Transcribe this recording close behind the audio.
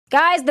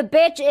Guys, the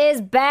bitch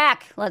is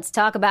back. Let's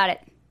talk about it.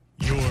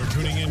 You're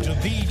tuning into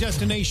the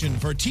destination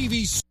for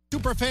TV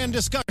superfan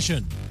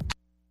discussion,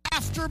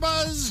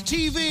 AfterBuzz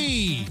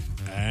TV.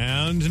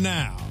 And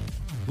now,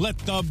 let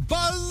the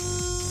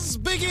buzz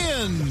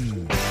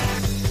begin.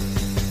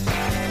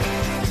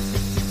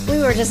 We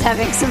were just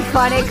having some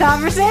funny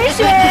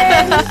conversation.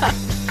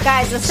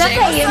 Guys, the stuff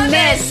that you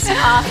miss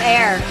off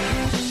air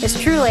is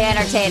truly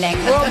entertaining.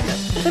 Well,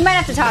 we might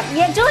have to talk.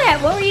 Yeah,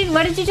 Juliet,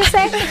 what did you just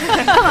say?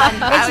 Come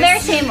on, it's very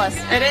shameless.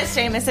 It is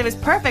shameless. It was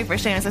perfect for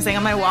shameless. I was saying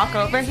on my walk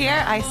over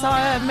here, I saw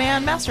a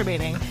man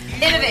masturbating.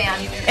 In a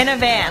van. In a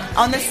van.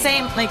 On the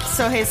same,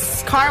 so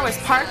his car was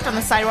parked on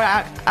the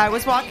sidewalk I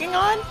was walking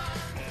on.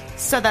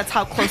 So that's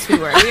how close we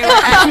were.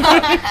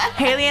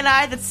 Haley and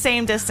I, the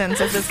same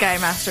distance as this guy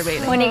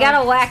masturbating. When you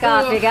gotta whack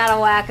off, you gotta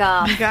whack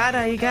off. You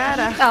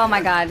gotta. Oh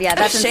my god, yeah,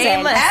 that's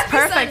shameless. insane.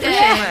 Perfect for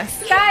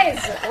shameless.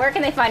 Guys, where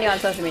can they find you on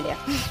social media?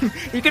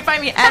 You can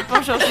find me at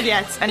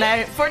Bonjourjuliettes. And I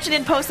unfortunately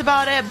didn't post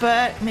about it,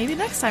 but maybe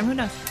next time, who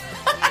knows?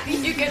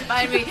 You can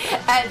find me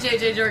at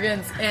JJ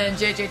Jurgens and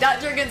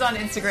JJ.Jurgens on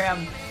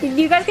Instagram.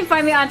 You guys can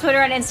find me on Twitter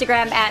and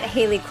Instagram at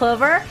Haley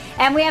Clover.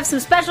 And we have some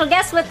special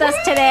guests with us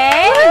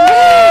today.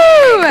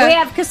 Woo! We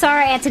have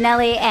Casara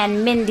Antonelli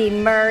and Mindy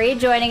Murray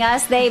joining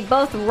us. They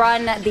both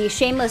run the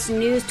Shameless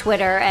News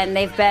Twitter, and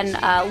they've been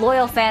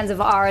loyal fans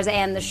of ours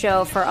and the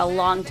show for a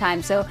long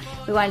time. So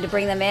we wanted to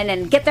bring them in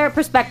and get their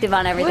perspective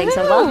on everything. Woo!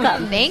 So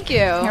welcome. Thank you.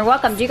 You're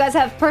welcome. Do you guys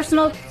have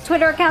personal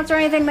Twitter accounts or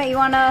anything that you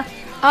want to...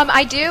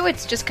 I do.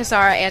 It's just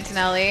Casara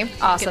Antonelli.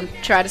 Awesome. You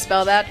can try to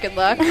spell that. Good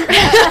luck.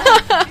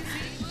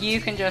 You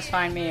can just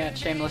find me at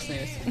Shameless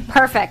News.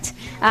 Perfect.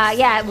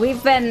 Yeah,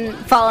 we've been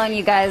following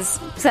you guys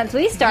since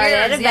we started.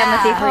 I've been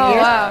with you for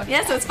years. Wow.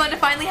 Yeah, so it's fun to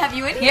finally have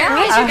you in here. Yeah.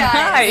 Meet you guys.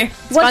 Hi.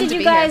 What did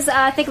you guys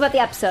think about the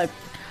episode?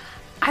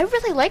 I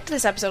really liked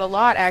this episode a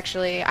lot,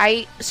 actually.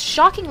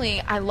 Shockingly,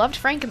 I loved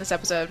Frank in this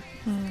episode.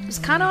 It was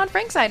kind of on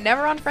Frank's side,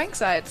 never on Frank's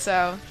side,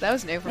 so that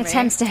was new for me. It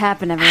tends to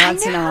happen every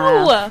once in a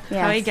while.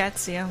 Yes. How he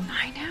gets you.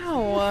 I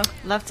know.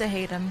 Love to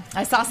hate him.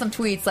 I saw some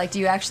tweets like, do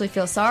you actually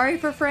feel sorry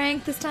for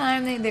Frank this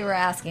time? They were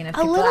asking if A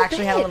people little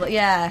actually had a bit. little...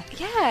 Yeah.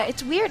 Yeah,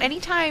 it's weird.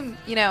 Anytime,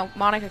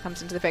 Monica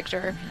comes into the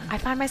picture, I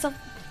find myself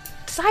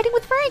siding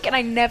with Frank, and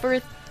I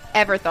never,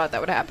 ever thought that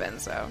would happen,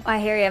 so. I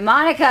hear you.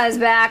 Monica is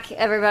back,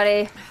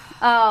 everybody.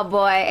 Oh,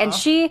 boy. And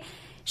she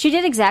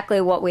did exactly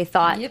what we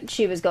thought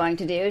she was going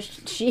to do.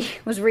 She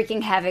was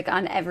wreaking havoc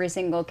on every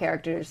single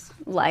character's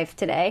life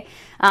today,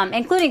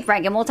 including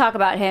Frank. And we'll talk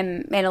about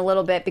him in a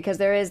little bit because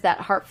there is that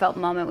heartfelt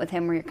moment with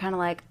him where you're kind of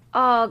like,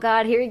 oh,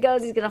 God, here he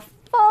goes. He's going to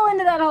fall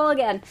into that hole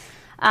again.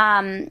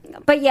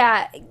 But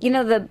yeah,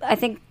 I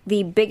think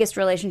the biggest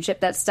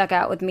relationship that stuck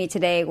out with me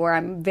today where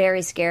I'm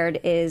very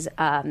scared is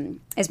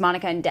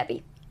Monica and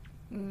Debbie.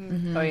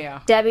 Mm-hmm. Oh,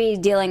 yeah. Debbie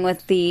dealing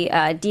with the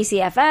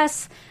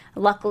DCFS.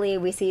 Luckily,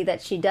 we see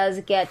that she does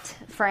get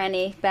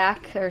Franny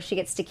back, or she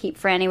gets to keep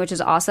Franny, which is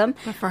awesome.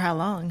 But for how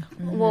long?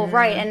 Well,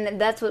 right, and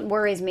that's what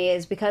worries me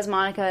is because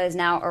Monica is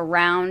now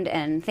around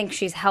and thinks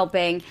she's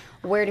helping,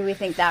 where do we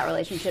think that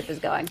relationship is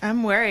going?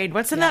 I'm worried.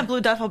 What's in that blue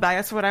duffel bag?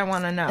 That's what I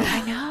want to know.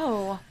 I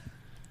know.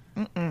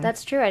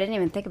 That's true. I didn't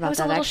even think about That was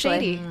that, a little actually.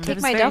 shady. It Take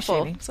was my very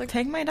duffel. shady. It's like,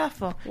 take my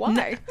duffel.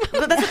 why?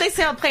 But that's what they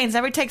say on planes.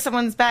 Never take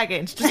someone's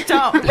baggage. Just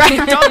don't.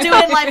 Don't do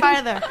it in life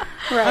either.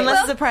 Right.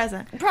 Unless it's a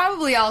present.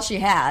 Probably all she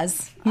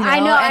has. I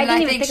know, I And didn't I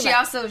even think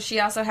think she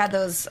also had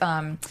those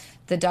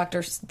the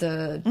doctors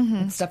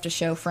stuff to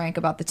show Frank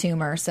about the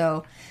tumor.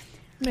 So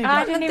Maybe.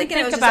 I I'm didn't even thinking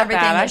it think was just about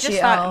everything that. I that just she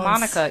thought owns.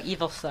 Monica,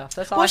 evil stuff.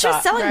 That's all Well, I she was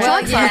thought. selling well,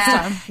 drugs last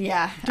time.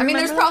 yeah. I mean,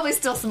 there's probably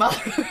still some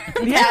other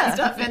bad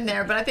stuff in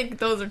there, but I think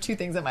those are two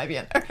things that might be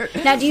in there.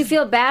 Now, do you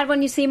feel bad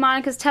when you see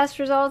Monica's test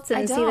results and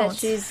I see that don't.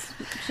 she's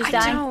I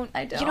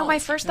dying? don't. My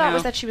first thought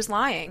was No. that she was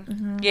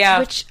lying. Yeah.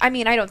 Which, I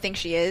mean, I don't think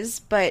she is,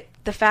 but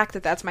the fact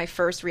that that's my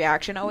first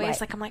reaction always,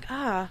 Right. I'm like,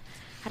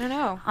 I don't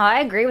know. I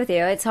agree with you.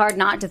 It's hard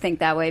not to think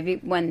that way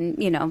when,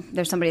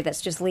 there's somebody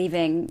that's just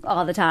leaving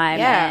all the time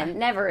Yeah. and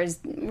never is,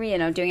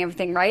 doing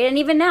everything right. And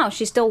even now,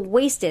 she's still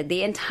wasted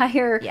the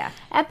entire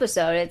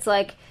episode. It's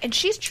like... And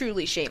she's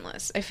truly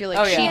shameless. I feel like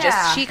Oh,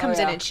 yeah. she comes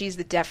Oh, in yeah. and she's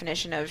the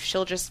definition of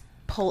she'll just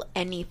pull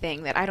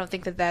anything that I don't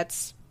think that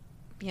that's,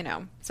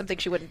 something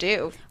she wouldn't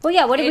do. Well,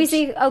 yeah, what did we It's-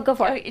 see? Oh, go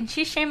for Oh, it. and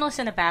she's shameless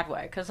in a bad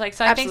way because, I think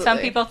some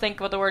Absolutely. people think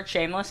with the word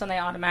shameless and they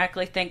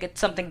automatically think it's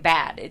something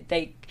bad.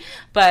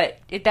 But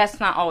that's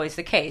not always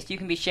the case. You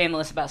can be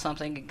shameless about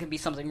something; it can be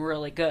something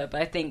really good.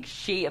 But I think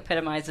she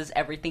epitomizes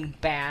everything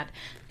bad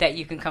that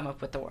you can come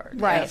up with the word,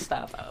 Right. and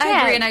stuff. I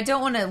Yeah. agree, and I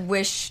don't want to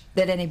wish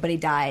that anybody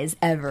dies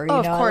ever. Oh,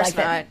 of course like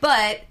that. not.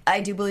 But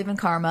I do believe in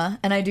karma,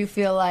 and I do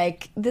feel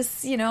like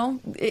this,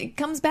 it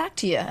comes back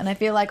to you. And I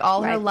feel like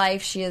all her Right.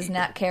 life she has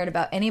not cared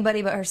about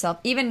anybody but herself.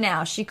 Even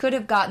now, she could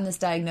have gotten this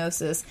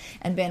diagnosis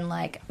and been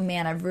like,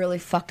 "Man, I've really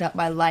fucked up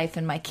my life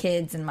and my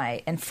kids and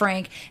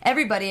Frank,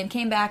 everybody," and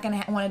came back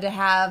and wanted to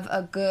have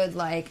a good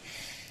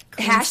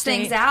hash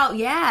things out,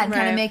 and kind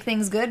Right. of make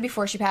things good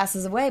before she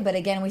passes away. But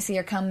again, we see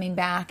her coming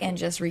back and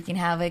just wreaking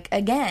havoc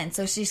again.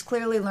 So she's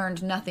clearly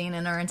learned nothing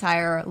in her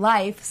entire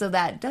life. So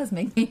that does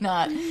make me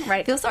not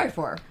feel sorry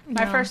for her.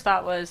 My first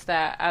thought was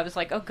that I was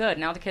like, oh, good.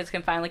 Now the kids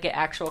can finally get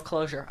actual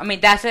closure. I mean,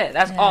 that's it.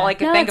 That's all I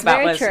could No, think it's about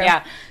very was, true.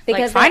 like,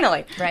 Because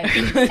finally. Right.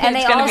 And they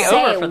It's gonna all be over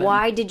say, for them.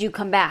 why did you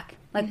come back?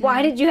 Like,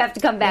 why did you have to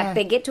come back? Yeah.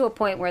 They get to a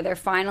point where they're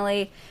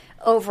finally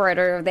over it,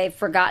 or they've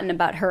forgotten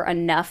about her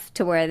enough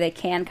to where they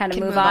can kind of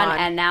move on,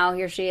 and now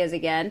here she is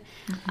again.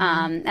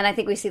 And I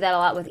think we see that a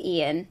lot with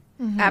Ian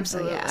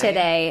Absolutely.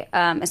 today,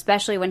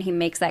 especially when he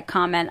makes that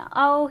comment,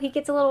 oh, he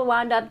gets a little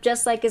wound up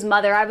just like his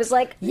mother. I was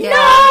like, no!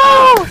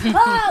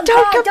 Oh,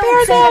 Don't God,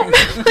 compare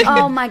say that.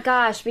 Oh my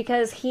gosh,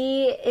 because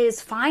he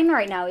is fine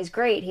right now. He's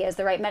great. He has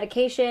the right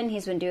medication.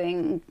 He's been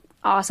doing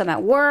awesome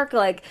at work.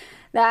 Like,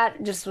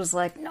 that just was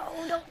like, no,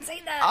 don't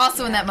say that.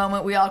 Also, in that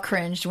moment, we all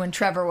cringed when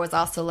Trevor was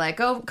also like,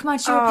 "Oh, come on,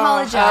 she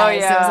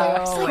apologized." yeah. I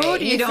was like, "Oh,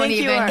 wait, you don't think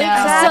you even are?"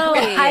 know." So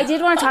I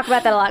did want to talk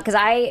about that a lot because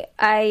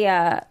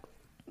I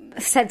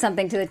said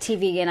something to the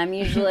TV, and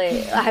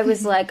I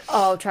was like,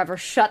 "Oh, Trevor,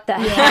 shut the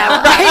hell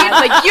up!" Right?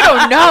 Like, you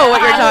don't know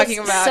what you're I talking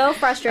was about. So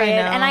frustrated,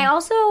 I know. and I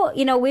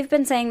also, we've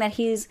been saying that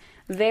he's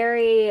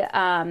very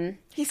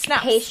He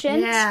snaps.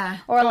 patient. Yeah.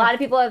 Or a lot of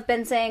people have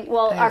been saying,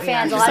 well, our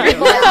fans, a lot of Sorry.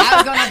 people. I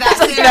was going to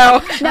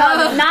that too.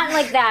 No, not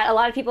like that. A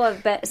lot of people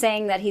have been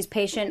saying that he's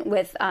patient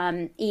with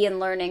Ian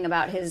learning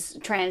about his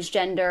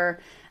transgender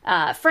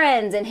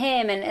friends and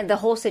him and the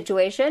whole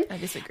situation. I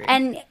disagree.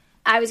 And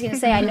I was going to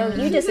say, I know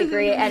you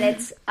disagree, and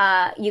it's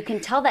you can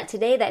tell that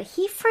today that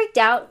he freaked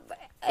out,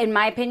 in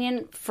my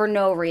opinion, for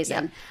no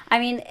reason. Yeah. I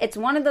mean, it's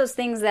one of those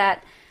things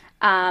that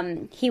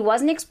he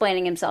wasn't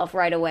explaining himself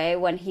right away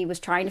when he was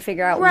trying to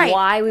figure out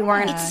why we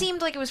weren't. It seemed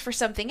like it was for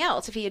something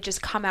else. If he had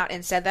just come out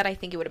and said that, I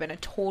think it would have been a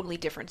totally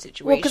different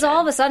situation. Well, because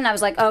all of a sudden I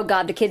was like, "Oh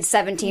God, the kid's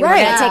 17. We're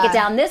gonna take it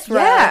down this road."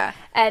 Yeah.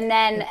 And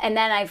then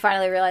I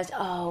finally realized,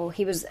 oh,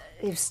 he was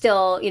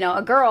still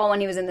a girl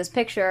when he was in this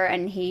picture,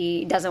 and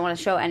he doesn't want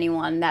to show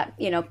anyone that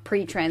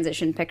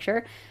pre-transition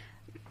picture.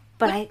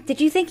 But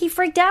did you think he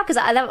freaked out? Because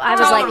I was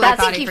like, I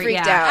that's think he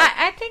freaked out.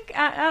 I think,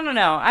 I don't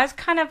know. I was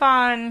kind of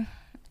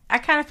I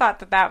kind of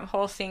thought that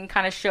whole scene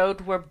kind of showed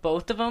where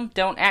both of them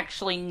don't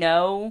actually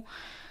know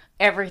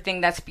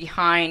everything that's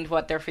behind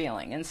what they're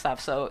feeling and stuff.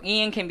 So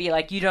Ian can be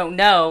like, you don't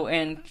know,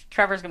 and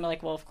Trevor's going to be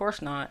like, well, of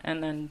course not.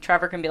 And then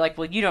Trevor can be like,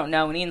 well, you don't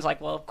know, and Ian's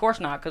like, well, of course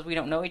not, because we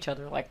don't know each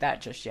other like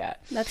that just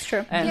yet. That's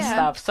true. And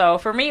stuff. So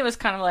for me, it was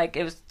kind of like,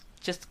 it was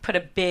just put a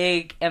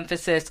big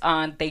emphasis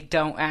on they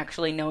don't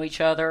actually know each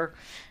other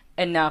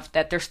enough,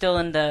 that they're still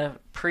in the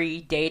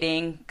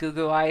pre-dating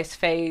Goo Eyes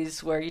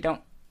phase where you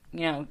don't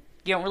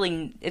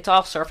really, it's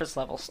all surface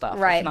level stuff.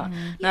 Right. It's not,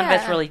 none of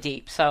it's really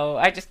deep. So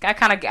I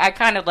kind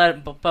of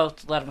let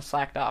them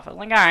slacked off. I'm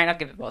like, all right, I'll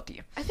give it both to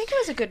you. I think it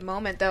was a good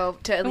moment, though,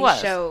 to at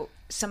least show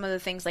some of the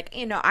things. Like,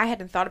 I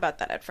hadn't thought about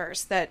that at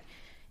first, that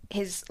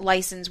his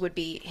license would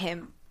be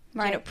him,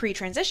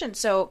 pre-transition.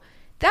 So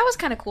that was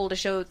kind of cool to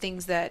show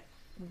things that,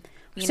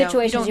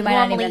 situations you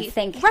might not even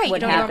think you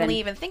would don't happen. normally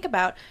even think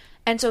about.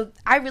 And so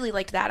I really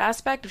liked that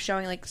aspect of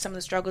showing like some of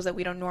the struggles that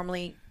we don't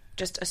normally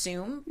just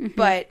assume. Mm-hmm.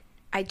 But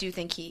I do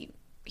think he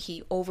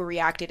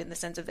overreacted in the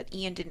sense of that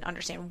Ian didn't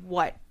understand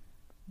what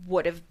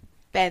would have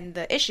been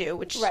the issue,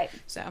 which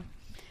so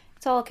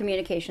it's all a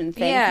communication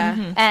thing. Yeah.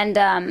 Mm-hmm. And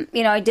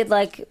I did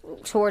like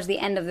towards the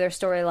end of their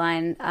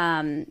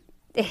storyline,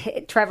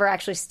 Trevor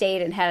actually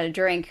stayed and had a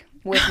drink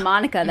with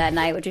Monica that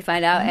night, which we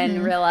find out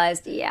and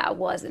realized, it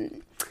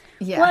wasn't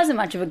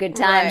much of a good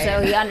time. Right.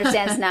 So he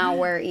understands now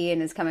where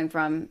Ian is coming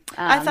from.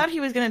 I thought he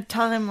was going to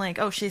tell him like,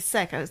 "Oh, she's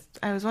sick."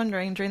 I was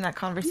wondering during that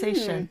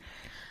conversation.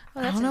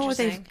 Well, I that's don't know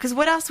interesting. because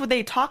what else would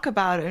they talk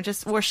about?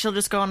 Or she'll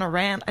just go on a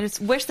rant. I just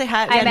wish they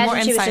had. I had more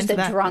imagine she was insight just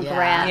into a that. drunk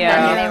rant.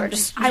 Yeah. And they were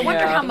just. I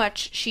wonder how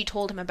much she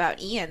told him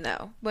about Ian,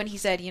 though, when he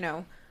said,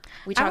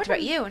 we talked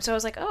about you. And so I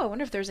was like, oh, I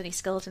wonder if there's any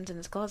skeletons in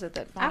his closet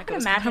that I Monica would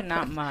was imagine coming up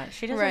not with. much.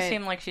 She doesn't Right.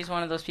 seem like she's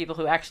one of those people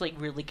who actually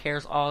really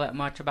cares all that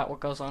much about what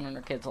goes on in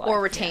her kid's life. Or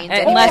retains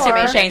unless it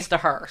Or- pertains to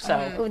her.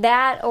 So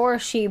That, or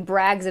she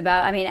brags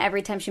about. I mean,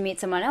 every time she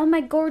meets someone, oh, my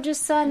gorgeous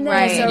son, this,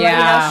 Right. or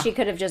Yeah. she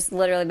could have just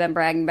literally been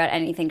bragging about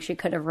anything she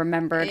could have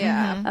remembered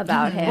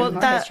about him Well, or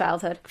that- his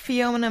childhood.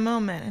 Fiona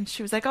moment, and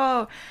she was like,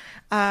 "Oh,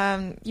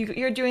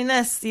 you're doing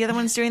this. The other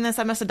one's doing this.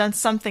 I must have done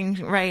something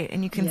right."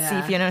 And you can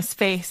see Fiona's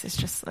face. It's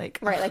just like,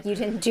 Right, like you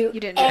didn't do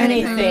didn't do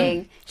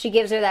anything. She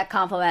gives her that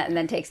compliment and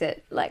then takes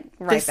it like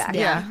right back.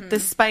 Yeah,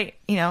 despite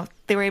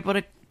they were able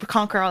to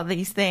conquer all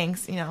these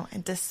things,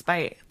 and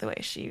despite the way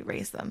she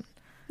raised them,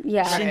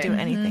 Yeah. she didn't do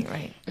anything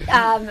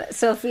right.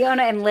 So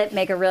Fiona and Lit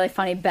make a really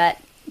funny bet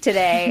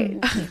today.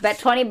 Bet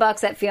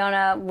 $20 that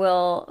Fiona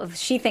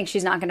she thinks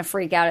she's not going to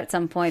freak out at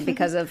some point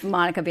because of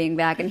Monica being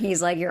back, and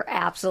he's like, "You're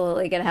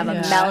absolutely going to have a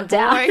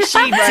meltdown." Boy, she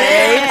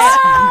did.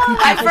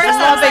 At first,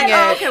 I was like, Loving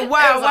 "Oh, it. okay,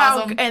 wow, was wow,"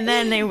 awesome. and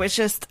then it was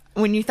just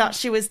when you thought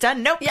she was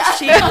done, nope,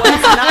 she was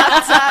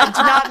not.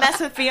 Do not mess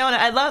with Fiona.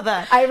 I love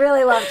that. I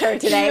really loved her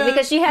today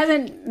because she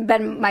hasn't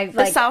been my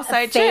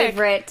Southside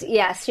favorite. chick.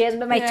 Yes, she hasn't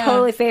been my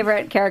totally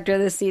favorite character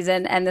this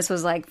season, and this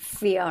was like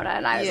Fiona,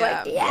 and I was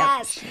like,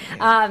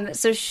 yes.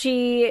 So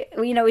she,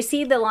 we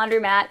see the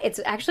laundromat. It's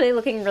actually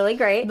looking really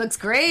great. Looks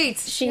great.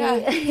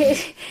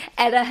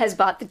 Edda has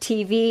bought the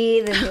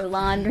TV, the new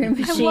laundry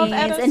machines,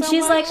 and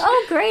she's like,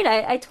 "Oh, great!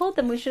 I told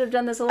them we should have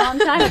done this a long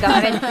time ago."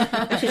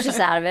 I mean, she's just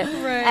out of it,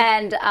 right.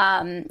 and.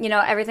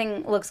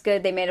 Everything looks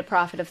good. They made a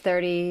profit of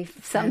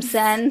 30-some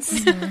cents.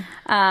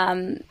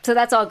 Mm-hmm. So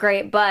that's all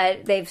great,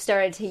 but they've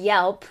started to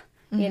Yelp,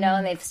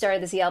 and they've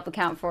started this Yelp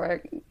account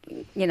for,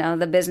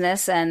 the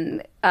business.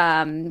 And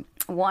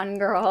one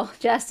girl,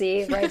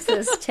 Jessie, writes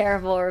this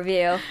terrible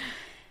review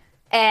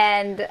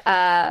and,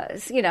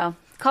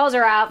 calls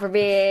her out for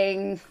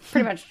being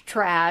pretty much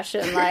trash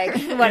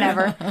and,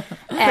 whatever.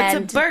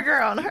 And puts a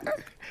burger on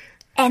her.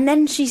 And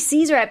then she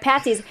sees her at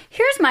Patsy's.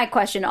 Here's my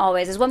question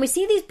always, is when we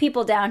see these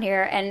people down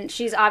here and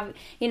she's,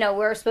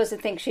 we're supposed to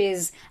think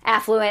she's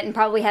affluent and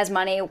probably has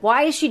money.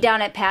 Why is she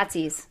down at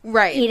Patsy's?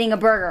 Right. Eating a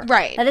burger?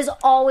 Right. That is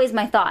always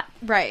my thought.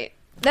 Right.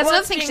 That's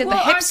another thing. She did the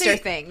hipster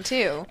thing,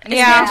 too.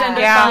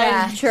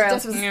 Yeah, true.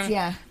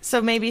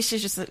 So maybe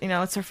she's just,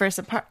 it's her first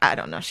apartment. I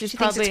don't know. She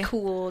thinks it's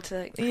cool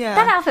to... Yeah.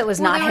 That outfit was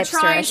not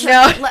hipsterish.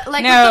 No.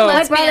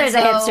 My brother's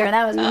a hipster, and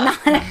that was not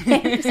a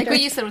hipster. Like what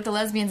you said with the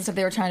lesbians and stuff,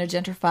 they were trying to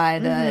gentrify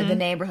the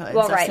neighborhood.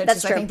 Well, right,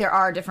 that's true. I think there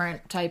are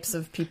different types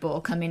of people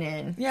coming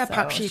in.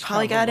 Yeah, she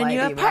probably got a new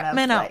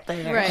apartment out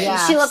there. Right.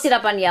 Yeah. She looked it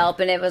up on Yelp,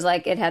 and it was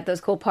like, it had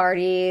those cool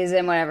parties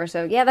and whatever.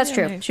 So, yeah, that's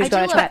true. She was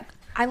going to try it.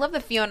 I love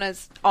that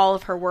Fiona's, all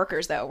of her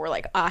workers, though, were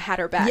like, had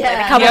her back. Yeah.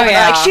 Like, come over,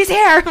 like, she's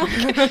here.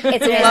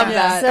 It's amazing. Love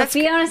that. So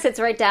Fiona sits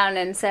right down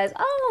and says,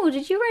 "Oh,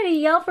 did you write a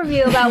Yelp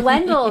review about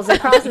Wendell's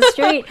across the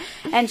street?"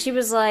 And she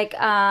was like,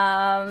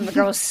 the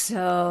girl was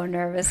so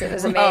nervous. It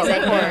was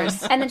amazing. Of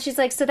course. And then she's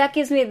like, "So that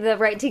gives me the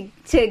right to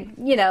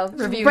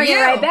review bring you. it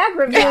right back,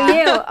 review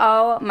you."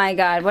 Oh my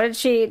God.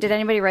 Did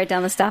anybody write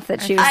down the stuff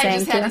that she was saying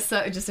I just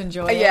had to just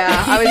enjoy it.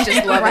 Yeah, I was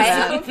just loving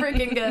that. So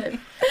freaking good.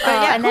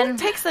 And then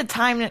takes the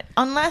time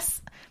unless...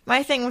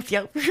 My thing with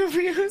Yelp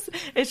reviews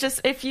is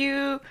just if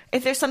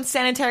there's some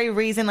sanitary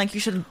reason, like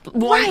you should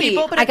warn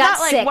people. But I got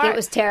not, sick. Why, it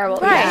was terrible.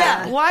 Right?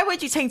 Yeah. Why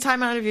would you take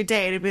time out of your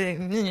day to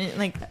be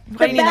like? The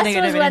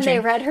best was when they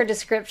read her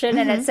description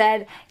and it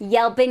said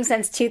Yelping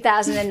since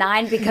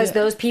 2009 because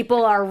those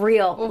people are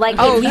real. Like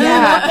if you look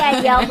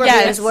at Yelp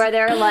reviews where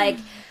they're like.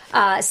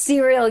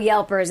 Serial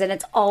Yelpers, and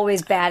it's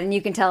always bad, and you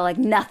can tell like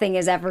nothing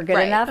is ever good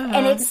enough.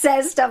 And it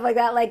says stuff like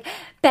that, like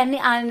been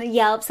on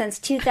Yelp since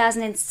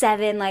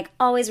 2007, like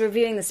always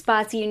reviewing the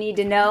spots you need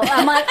to know.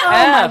 I'm like,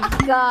 oh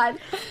my God,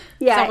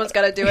 yeah, someone's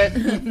got to do it.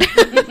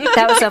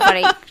 That was so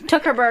funny.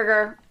 Took her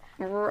burger,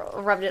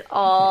 rubbed it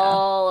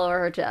all over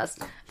her chest.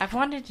 I've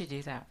wanted to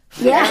do that.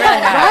 Yeah,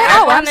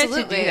 I wanted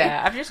to do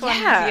that. I've just wanted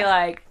to be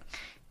like,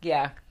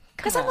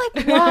 because I'm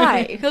like,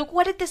 why? Like,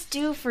 what did this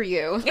do for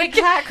you?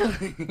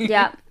 Exactly.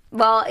 Yeah.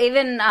 Well,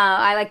 even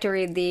I like to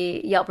read the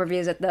Yelp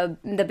reviews at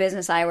the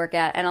business I work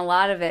at, and a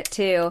lot of it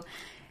too.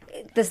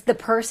 The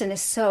person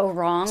is so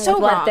wrong with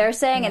what they're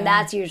saying, and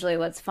that's usually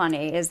what's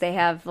funny. Is they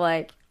have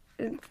like,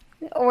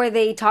 or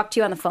they talk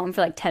to you on the phone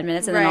for like 10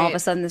 minutes, and then all of a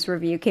sudden this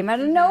review came out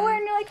of nowhere,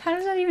 and you're like, how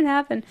does that even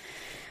happen?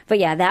 But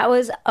yeah, that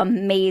was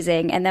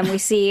amazing. And then we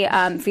see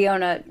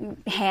Fiona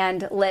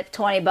hand lip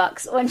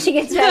 $20 when she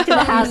gets back to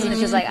the house, and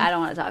it's just like, I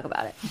don't want to talk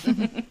about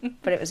it.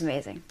 But it was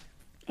amazing.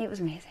 It was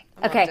amazing.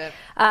 Okay.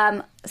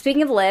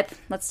 Speaking of Lip,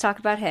 let's talk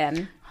about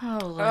him. Oh,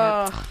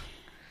 Lip.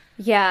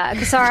 Yeah,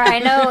 Sarah, I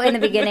know in the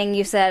beginning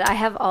you said, I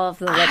have all of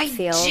the Lip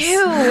feels. I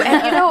do.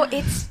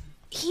 And,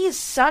 he's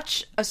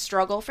such a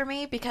struggle for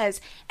me because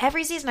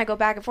every season I go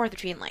back and forth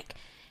between, like,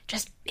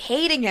 just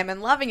hating him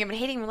and loving him and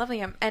hating him and loving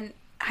him. And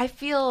I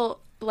feel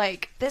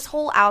like this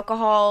whole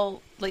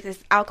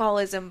this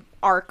alcoholism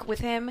arc with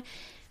him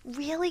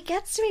really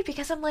gets to me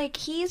because I'm like,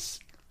 he's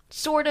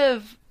sort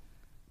of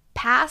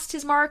past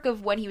his mark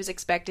of when he was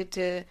expected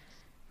to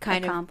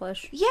kind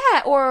accomplish.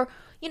 Yeah, or,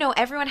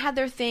 everyone had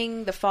their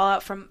thing, the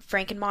fallout from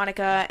Frank and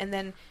Monica, and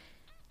then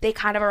they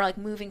kind of are, like,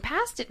 moving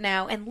past it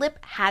now, and Lip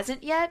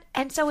hasn't yet,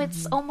 and so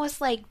it's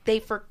almost like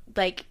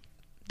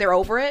they're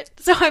over it.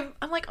 So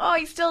I'm like, oh,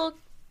 he still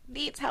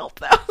needs help,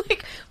 though.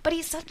 But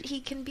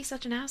he can be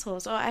such an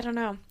asshole, so I don't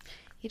know.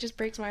 He just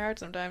breaks my heart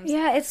sometimes.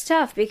 Yeah, it's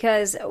tough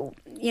because,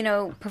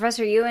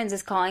 Professor Ewens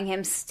is calling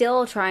him,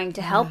 still trying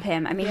to help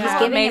him. I mean, he's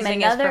giving him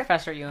another...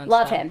 Professor Ewens.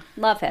 Love him.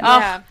 Oh,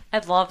 yeah. I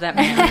love that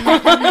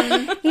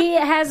man. He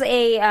has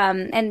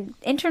an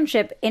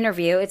internship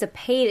interview. It's a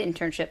paid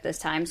internship this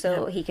time,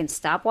 so he can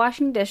stop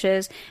washing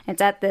dishes.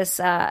 It's at this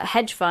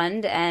hedge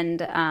fund,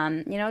 and,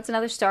 it's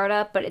another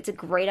startup, but it's a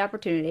great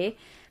opportunity.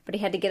 But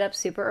he had to get up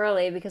super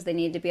early because they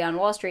needed to be on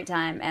Wall Street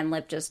time, and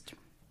Lip just...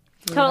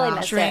 Totally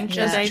missed Drank it.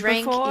 the day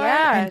before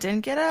and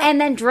didn't get up. And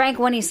then drank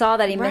when he saw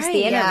that he missed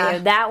the interview. Yeah.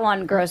 That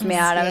one grossed me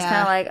out. I was kind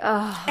of like,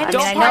 oh. And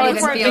I know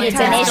it's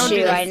an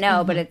issue. I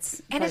know, but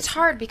it's... And it's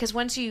hard because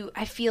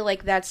I feel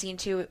like that scene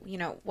too,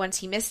 once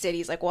he missed it,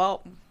 he's like,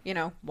 well,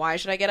 why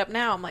should I get up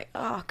now? I'm like,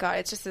 oh, God,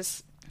 it's just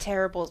this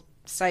terrible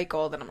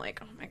cycle that I'm like,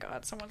 oh my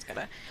God, someone's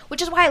gonna,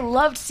 which is why I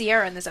loved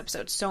Sierra in this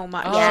episode so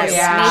much. I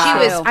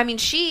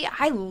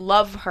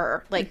love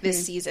her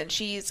this season.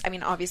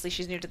 Obviously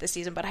she's new to this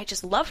season, but I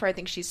just love her. I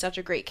think she's such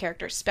a great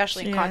character,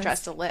 especially in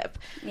contrast to Lip.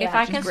 If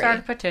I can start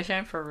a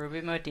petition for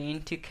Ruby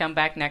Modine to come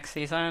back next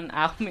season,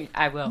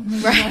 I will.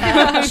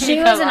 Right. She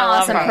was an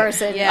awesome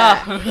person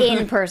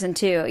in person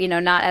too,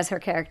 not as her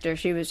character.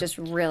 She was just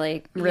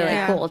really,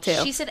 really cool too.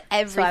 She said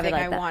everything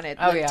I wanted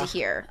Lip to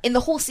hear in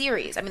the whole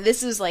series.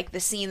 This is the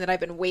scene that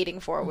I've been waiting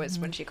for was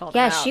when she called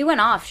him out. She went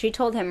off. She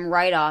told him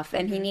right off,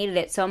 and he needed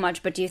it so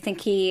much. But do you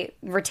think he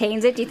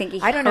retains it? Do you think he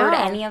heard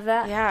any of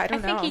that? Yeah, I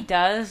think he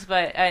does,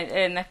 but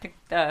I think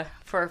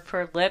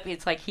for Lip,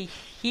 it's like he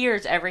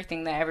hears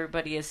everything that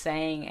everybody is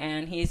saying,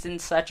 and he's in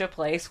such a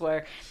place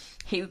where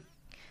he's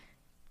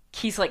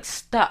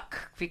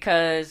stuck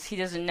because he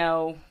doesn't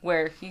know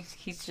where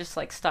he's just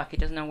stuck. He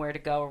doesn't know where to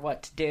go or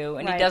what to do,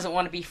 and he doesn't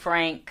want to be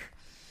frank.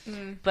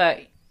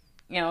 But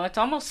it's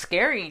almost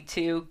scary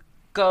to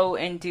go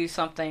and do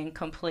something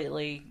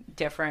completely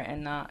different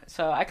and not.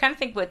 So I kind of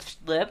think with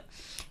Lip,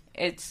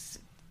 it's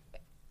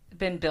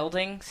been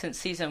building since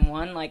season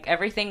 1.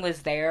 Everything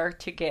was there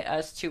to get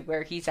us to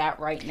where he's at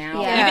right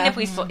now.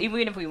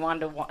 Even if we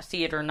wanted to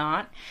see it or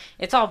not,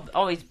 it's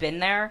always been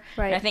there.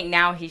 Right. And I think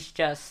now he's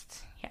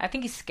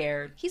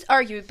scared. He's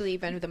arguably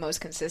been the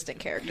most consistent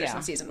character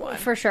since season 1.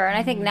 For sure. And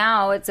I think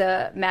now it's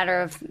a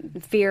matter of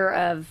fear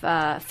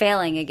of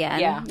failing again.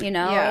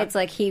 Yeah. It's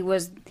like he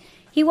was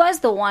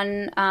the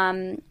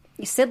one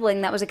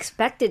sibling that was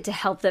expected to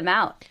help them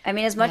out.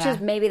 As much as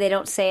maybe they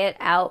don't say it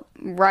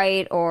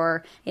outright,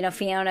 or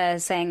Fiona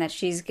is saying that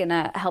she's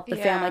gonna help the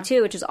family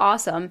too, which is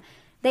awesome.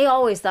 They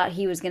always thought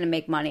he was gonna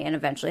make money and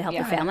eventually help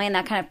the family, and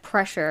that kind of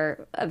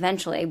pressure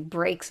eventually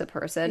breaks a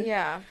person.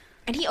 Yeah.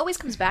 And he always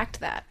comes back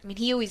to that.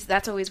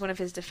 That's always one of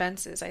his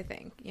defenses, I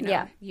think.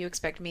 You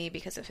expect me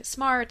because of his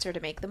smarts or to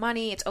make the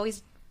money. It's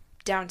always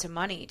down to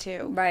money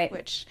too. Right.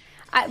 Which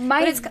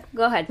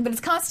go ahead. But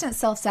it's constant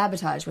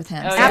self-sabotage with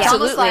him. Oh, yeah. It's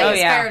almost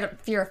like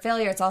fear of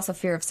failure. It's also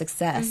fear of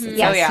success. Mm-hmm.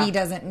 Yes, he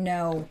doesn't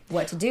know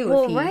what to do.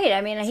 Well,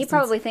 he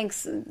probably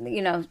thinks,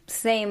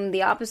 same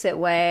the opposite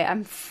way.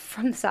 I'm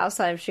from the south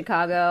side of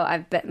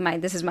Chicago.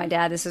 This is my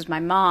dad. This is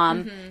my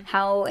mom. Mm-hmm.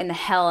 How in the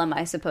hell am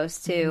I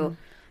supposed to...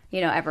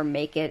 ever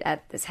make it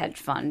at this hedge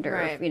fund or,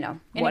 whatever.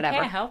 And it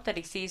can't help that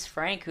he sees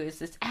Frank, who is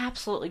this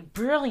absolutely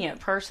brilliant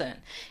person.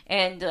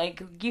 And,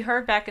 you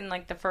heard back in,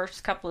 the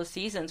first couple of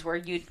seasons where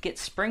you'd get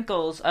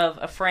sprinkles of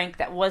a Frank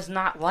that was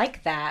not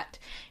like that.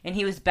 And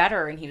he was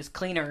better, and he was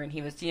cleaner, and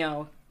he was,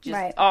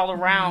 just all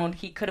around. Mm-hmm.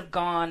 He could have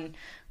gone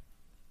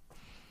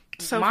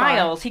so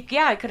miles. He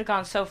could have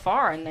gone so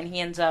far, and then he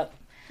ends up...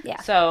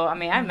 Yeah. So, I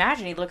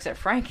imagine he looks at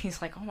Frank,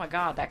 he's like, oh, my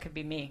God, that could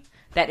be me.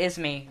 That is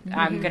me. Mm-hmm.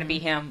 I'm going to be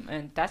him.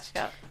 And that's...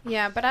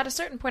 Yeah, but at a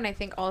certain point, I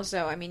think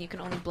also, you can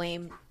only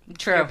blame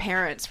your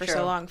parents for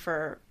so long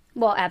for...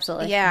 Well,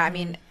 absolutely. Yeah,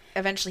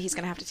 eventually he's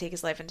going to have to take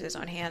his life into his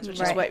own hands, which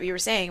is what you were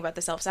saying about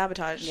the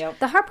self-sabotage. Yep.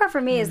 The hard part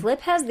for me is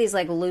Lip has these,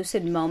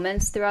 lucid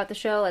moments throughout the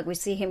show. We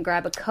see him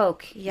grab a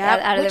Coke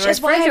out of the refrigerator. Which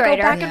is why I go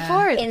back and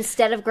forth.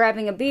 Instead of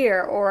grabbing a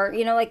beer or,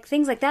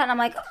 things like that. And I'm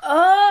like,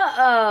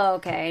 oh,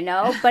 okay,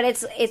 no. But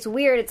it's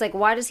weird. It's like,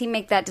 why does he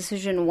make that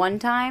decision one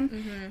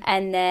time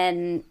and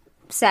then...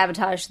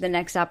 sabotage the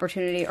next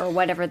opportunity or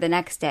whatever the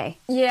next day.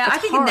 Yeah, I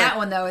think hard. In that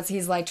one though,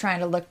 he's trying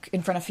to look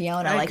in front of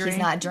Fiona he's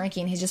not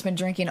drinking. He's just been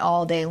drinking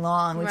all day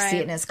long. We see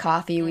it in his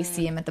coffee. We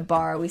see him at the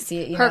bar. We see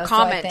it. Her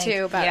comment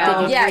too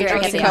about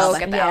drinking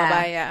Coke at the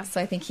Alibi. Yeah.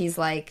 So I think he's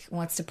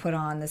wants to put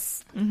on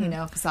this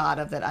facade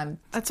of that I'm.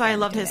 That's why I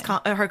loved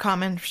her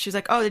comment. She's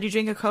like, "Oh, did you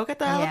drink a Coke at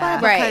the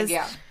Alibi?" Right.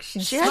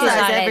 Because she has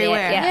eyes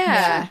everywhere.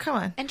 Yeah. Come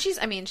on. And she's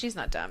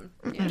not dumb.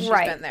 She's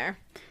been there.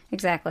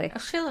 Exactly.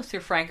 She lives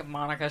through Frank and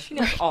Monica. She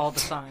knows all the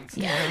signs.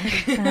 Yeah.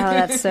 Oh,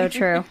 that's so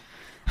true.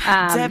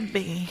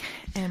 Debbie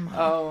and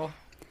Monica. Oh.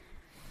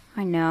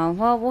 I know.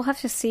 Well, we'll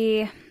have to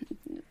see.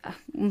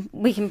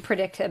 We can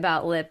predict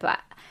about Lip.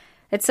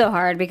 It's so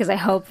hard because I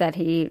hope that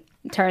he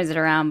turns it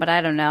around, but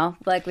I don't know.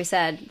 Like we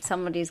said,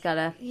 somebody's got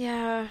to...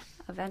 Yeah.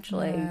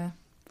 Eventually. Yeah.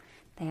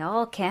 They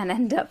all can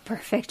end up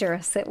perfect, or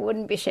else it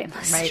wouldn't be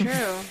shameless. Right.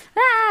 True.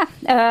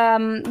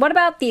 What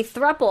about the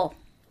thruple?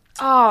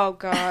 Oh,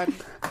 God.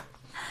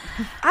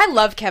 I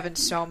love Kevin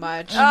so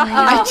much.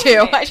 I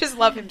do. I just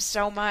love him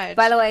so much.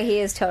 By the way, he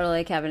is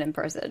totally Kevin in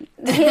person.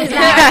 He's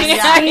not,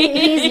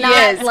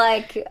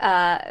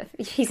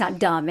 he's not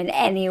dumb in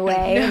any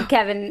way. No.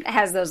 Kevin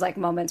has those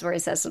moments where he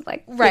says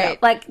something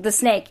like the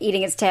snake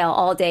eating its tail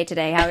all day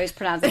today. How he's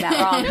pronouncing that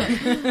wrong,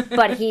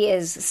 but he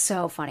is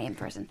so funny in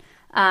person.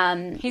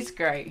 He's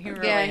great. He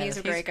really is. He's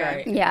a great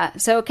guy. Yeah.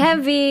 So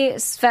Kev v.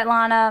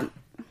 Svetlana.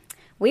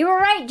 We were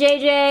right,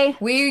 JJ.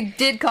 We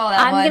did call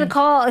that one. I'm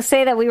going to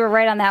say that we were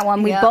right on that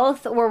one. We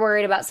both were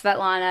worried about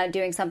Svetlana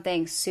doing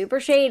something super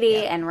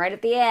shady, and right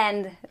at the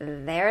end,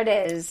 there it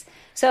is.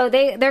 So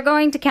they're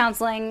going to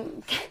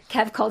counseling.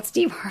 Kev called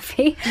Steve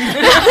Harvey.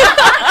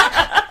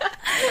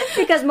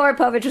 Because Maury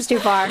Povich was too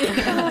far.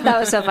 That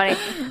was so funny.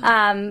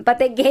 But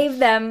they gave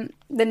them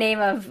the name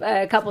of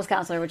a couples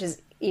counselor, which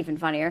is even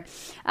funnier.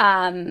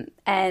 And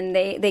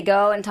they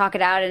go and talk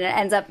it out, and it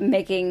ends up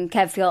making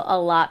Kev feel a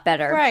lot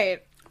better.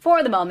 Right.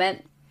 For the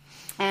moment.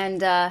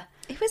 And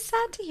it was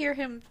sad to hear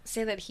him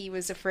say that he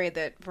was afraid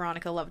that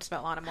Veronica loved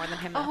Svetlana more than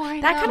him.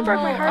 I that kind of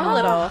broke my heart a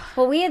little.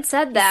 Well, we had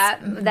said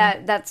that's,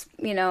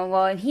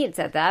 and he had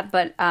said that,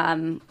 but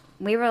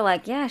we were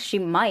like, yeah, she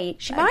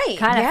might. She might.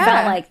 Kind of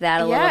felt like that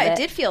a little bit. Yeah, it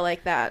did feel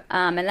like that.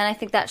 And then I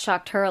think that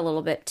shocked her a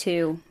little bit,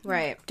 too.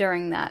 Right.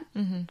 During that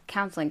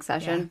counseling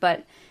session. Yeah.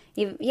 But,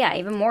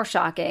 even more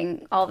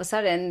shocking, all of a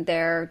sudden,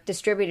 their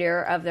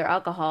distributor of their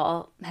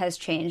alcohol has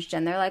changed.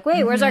 And they're like,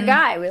 wait, where's our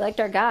guy? We liked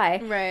our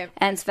guy. Right.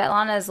 And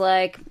Svetlana's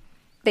like,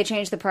 they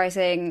changed the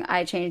pricing.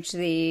 I changed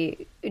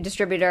the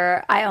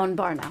distributor. I own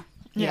bar now.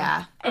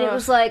 Yeah. And it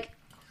was like,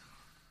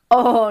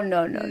 oh,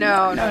 no.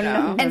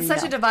 And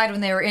such a divide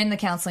when they were in the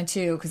counseling,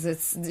 too,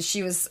 because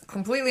she was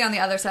completely on the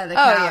other side of the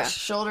couch,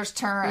 shoulders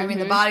turned. I mean,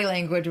 the body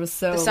language was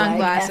so, the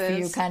sunglasses. F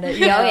you kind of,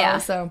 yeah.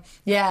 So,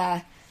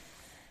 yeah.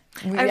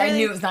 I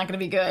knew it was not going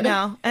to be good.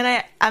 No, and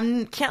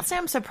I can't say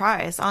I'm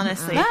surprised,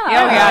 honestly. No. Not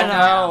at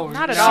all.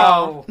 Not at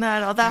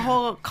all. That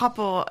whole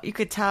couple, you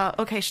could tell,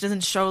 okay, she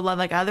doesn't show love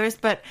like others,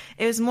 but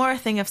it was more a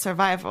thing of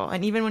survival.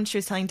 And even when she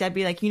was telling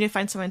Debbie, like, you need to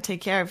find someone to take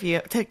care of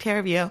you,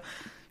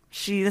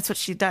 that's what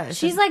she does.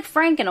 She's like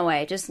Frank in a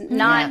way, just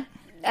not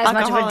as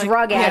much of a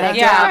drug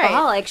addict or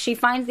alcoholic. She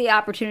finds the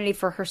opportunity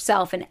for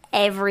herself in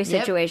every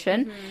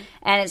situation.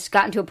 And it's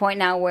gotten to a point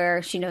now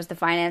where she knows the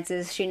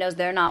finances. She knows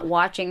they're not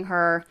watching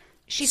her.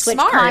 She's switch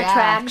smart.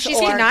 Contracts She's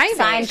or conniving.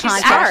 sign She's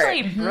contracts.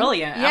 Actually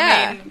brilliant.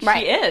 Yeah. I mean,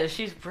 she is.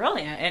 She's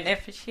brilliant. And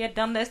if she had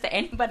done this to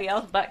anybody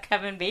else but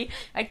Kevin B,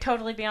 I'd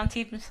totally be on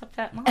Team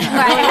Stepmom.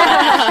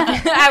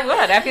 I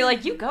would. I'd be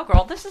like, you go,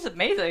 girl. This is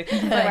amazing.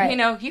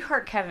 But, you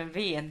hurt Kevin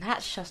B, and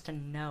that's just a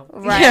no.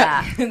 Right.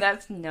 Yeah.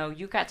 That's no.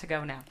 You got to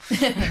go now.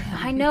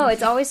 I know.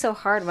 It's always so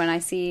hard when I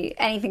see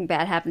anything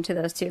bad happen to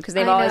those two, because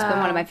they've always been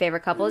one of my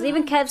favorite couples.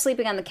 Even Kev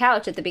sleeping on the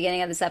couch at the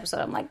beginning of this episode,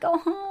 I'm like, go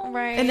home.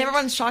 Right. And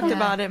everyone's shocked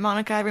about it.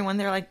 Monica,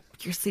 everyone, they're like,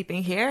 you're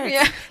sleeping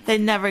here? They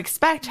never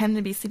expect him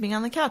to be sleeping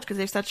on the couch because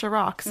they're such a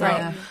rock.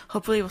 So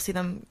hopefully we'll see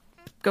them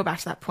go back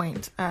to that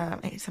point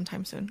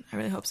sometime soon. I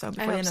really hope so,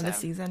 before the end of the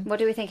season. What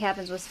do we think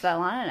happens with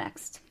Svetlana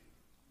next?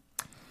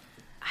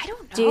 I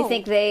don't know. Do you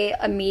think they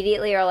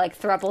immediately are like,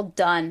 throuple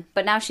done,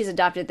 but now she's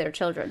adopted their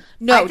children?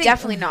 No,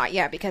 definitely not.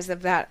 Yeah, because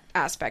of that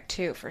aspect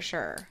too, for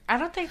sure. I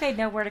don't think they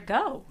know where to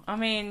go. I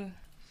mean,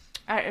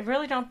 I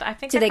really don't. I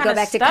think do they go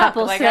back stuck. to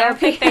couples therapy? I don't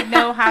think they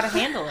know how to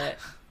handle it.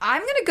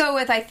 I'm going to go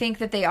with, I think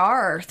that they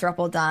are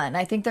throuple done.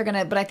 I think they're going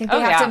to, but I think they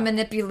have to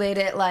manipulate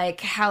it,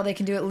 like how they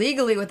can do it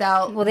legally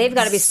without. Well, they've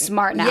got to be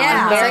smart now.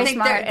 Yeah, very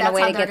smart in a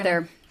way to get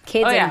their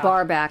kids and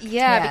bar back.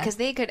 Yeah, because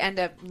they could end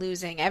up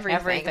losing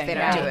everything if they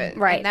don't do it.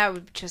 Right. And that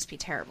would just be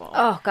terrible.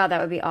 Oh, God, that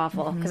would be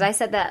awful. Because I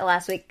said that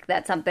last week,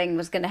 that something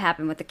was going to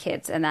happen with the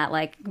kids, and that,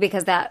 like,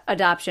 because that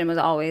adoption was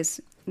always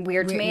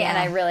weird to me, and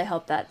I really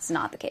hope that's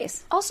not the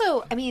case.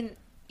 Also, I mean,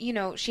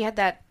 she had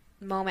that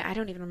moment, I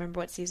don't even remember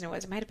what season it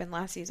was, it might have been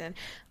last season,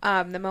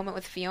 the moment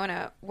with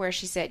Fiona where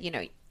she said,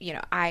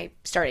 I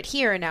started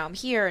here and now I'm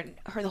here, and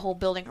the whole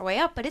building her way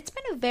up, but it's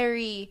been a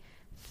very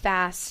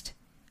fast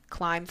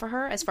climb for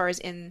her as far as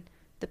in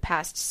the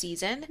past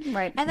season.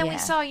 Right. And then we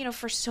saw,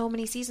 for so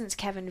many seasons,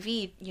 Kevin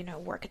V,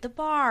 work at the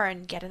bar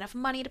and get enough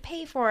money to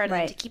pay for it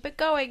and to keep it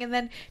going, and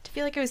then to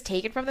feel like it was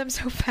taken from them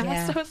so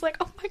fast, I was like,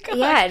 oh my God.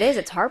 Yeah, it is.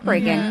 It's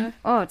heartbreaking. Mm-hmm.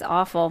 Oh, it's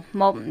awful.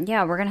 Well,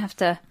 yeah, we're going to have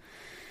to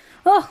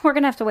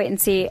wait and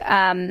see.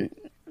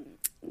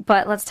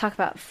 But let's talk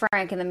about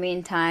Frank in the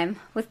meantime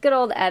with good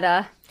old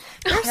Etta.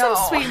 There's some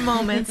sweet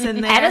moments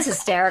in there. Edda's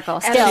hysterical.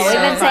 Still, we've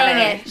been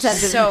saying it.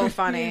 So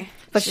funny.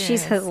 But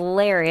she's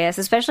hilarious,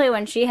 especially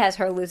when she has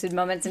her lucid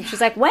moments and she's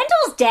like,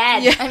 Wendell's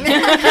dead.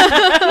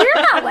 Yeah.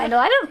 You're not Wendell.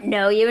 I don't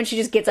know you. And she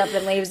just gets up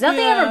and leaves. Nothing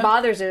ever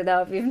bothers her,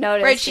 though, if you've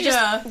noticed. Right, she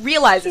just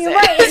realizes it.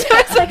 Right.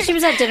 It's like she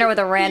was at dinner with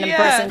a random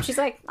person. She's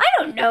like, I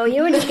don't know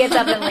you. And just gets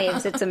up and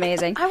leaves. It's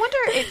amazing. I wonder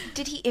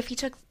if he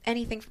took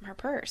anything from her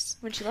purse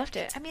when she left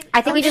it. I mean,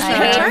 I think he just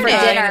paid for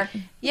dinner.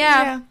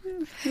 Yeah.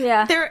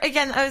 There,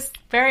 again, I was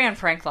very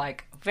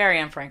unfrank-like. Very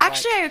unfrank-like.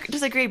 Actually, I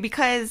disagree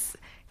because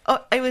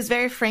it was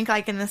very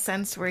Frank-like in the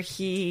sense where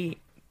he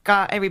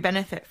got every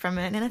benefit from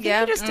it, and I think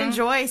he just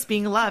enjoys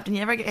being loved, and he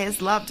never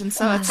gets loved, and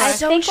so it's I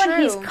think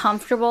when he's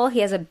comfortable, he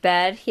has a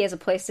bed, he has a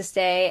place to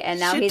stay, and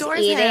now he's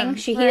eating.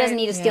 He doesn't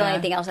need to steal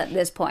anything else at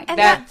this point. And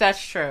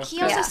that's true.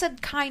 He also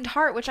said kind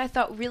heart, which I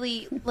thought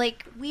really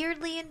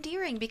weirdly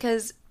endearing,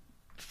 because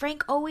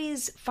Frank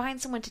always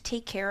finds someone to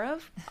take care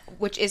of,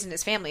 which isn't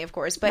his family, of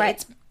course,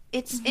 but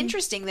it's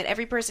interesting that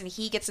every person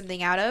he gets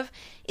something out of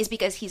is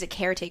because he's a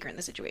caretaker in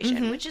the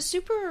situation, which is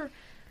super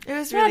It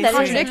was really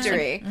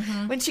contradictory.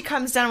 When she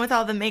comes down with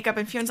all the makeup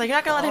and Fiona's like, you're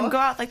not going to let him go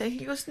out like that.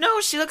 He goes,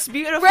 no, she looks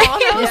beautiful. Right.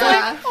 And I was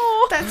like,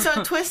 oh, that's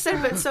so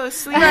twisted but so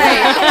sweet.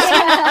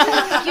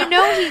 Right. You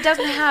know he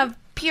doesn't have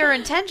pure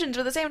intentions,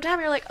 but at the same time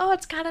you're like, oh,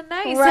 it's kind of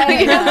nice.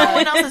 Right. No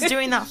one else is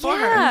doing that for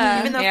her.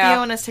 Even though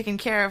Fiona's taking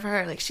care of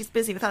her. Like, she's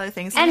busy with other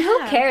things. And who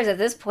cares at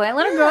this point?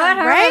 Let her grow out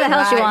however the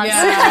hell she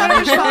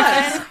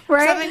wants. We're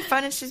having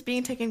fun and she's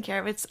being taken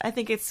care of. I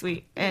think it's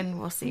sweet.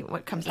 And we'll see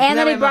what comes of it. And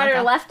then he brought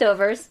her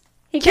leftovers.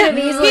 He could have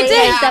easily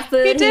ate the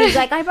food. He was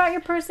like, I brought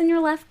your purse and your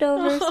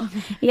leftovers.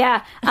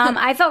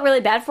 I felt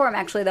really bad for him,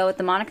 actually, though, with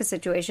the Monica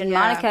situation. Yeah.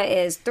 Monica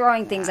is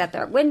throwing things at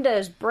their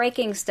windows,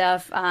 breaking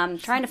stuff,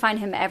 trying to find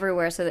him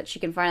everywhere so that she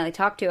can finally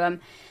talk to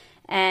him.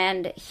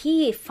 And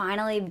he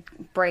finally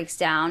breaks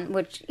down,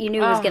 which you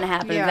knew was going to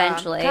happen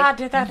eventually. God,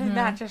 did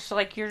that just,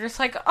 like, you're just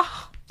like,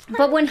 oh.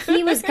 But when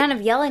he was kind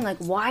of yelling, like,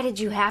 why did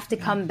you have to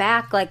come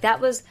back? Like, that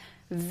was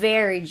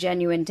very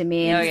genuine to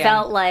me. And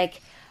felt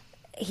like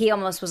he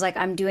almost was like,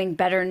 I'm doing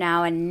better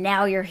now, and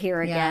now you're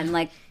here again.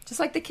 Like, just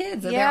like the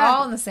kids. They're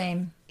all in the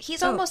same.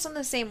 He's almost on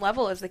the same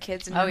level as the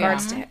kids in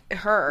regards to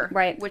her,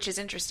 right? Which is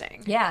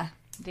interesting. Yeah.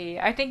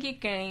 I think you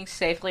can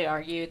safely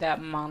argue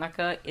that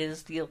Monica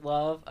is the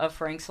love of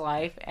Frank's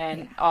life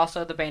and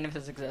also the bane of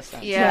his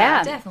existence.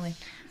 Yeah, definitely.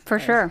 For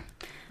sure.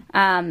 You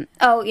know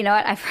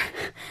what?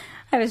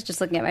 I was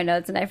just looking at my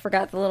notes and I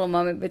forgot the little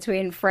moment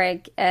between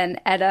Frank and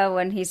Etta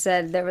when he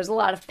said there was a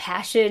lot of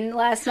passion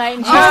last night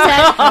and she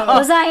said,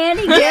 was I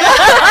any good?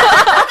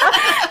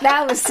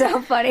 That was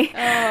so funny.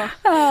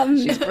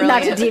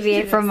 Not to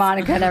deviate from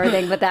Monica and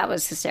everything, but that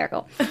was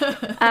hysterical.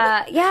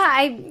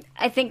 I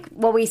think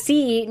what we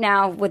see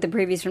now with the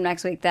previews from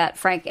next week that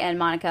Frank and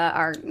Monica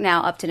are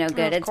now up to no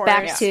good. It's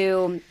back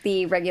to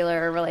the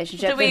regular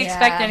relationship. Do we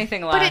expect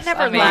anything less? But it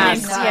never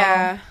lasts.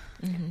 Yeah.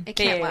 Mm-hmm. It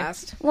can't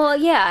last. Well,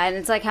 yeah, and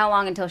it's like how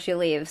long until she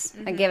leaves?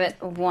 I give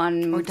it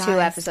 1 or 2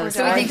 episodes.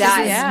 So we think this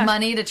is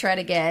money to try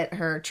to get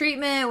her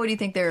treatment? What do you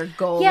think their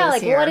goal is? Yeah,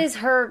 like here? What is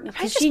her?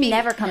 Because she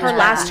never comes back. Her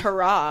last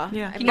hurrah.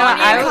 Yeah,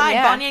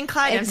 Bonnie and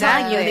Clyde.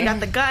 Exactly. They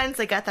got the guns.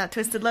 They got that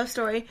twisted love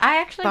story. I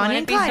actually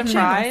wouldn't be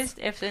surprised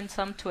if, in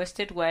some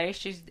twisted way,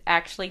 she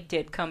actually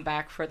did come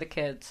back for the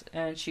kids,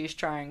 and she's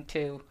trying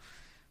to,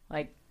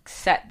 like,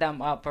 set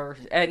them up, or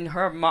in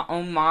her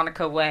own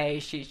Monica way,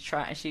 she's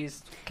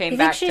came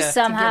back. She's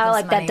somehow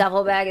like money. That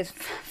duffel bag is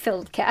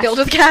filled with cash. Filled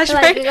with cash,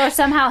 right? Or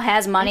somehow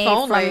has money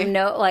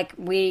from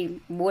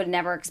we would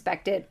never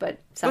expect it, but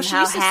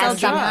somehow has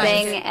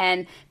something,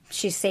 and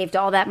she saved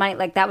all that money.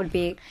 Like that would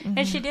be.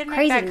 And she did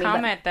make that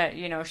comment that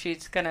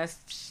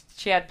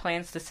she had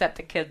plans to set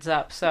the kids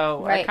up.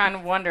 So I kind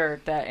of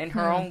wondered that in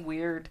her own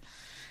weird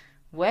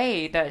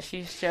way that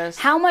she's just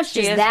how much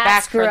does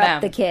that screw up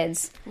the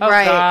kids,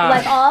 right?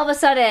 Like all of a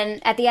sudden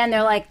at the end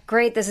they're like,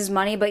 great, this is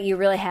money, but you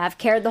really have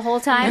cared the whole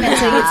time, and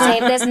so you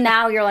saved this, and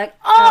now you're like,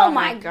 oh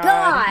my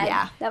god.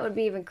 Yeah, that would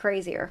be even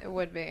crazier. It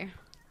would be.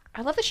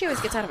 I love that she always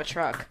gets out of a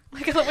truck.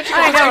 Like, I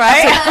know,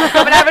 right?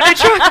 Coming out of a new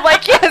truck. I'm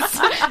like, yes,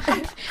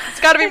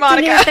 it's got to be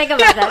Monica. Didn't even think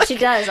about that. She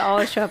does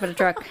always show up in a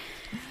truck.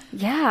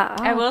 Yeah,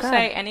 I will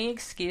say any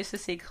excuse to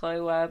see Chloe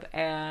Webb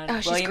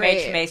and William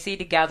H. Macy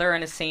together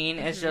in a scene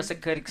is just a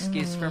good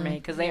excuse for me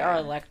because they are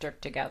electric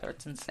together.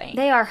 It's insane.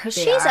 They are.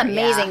 She's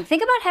amazing. Yeah.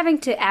 Think about having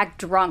to act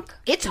drunk.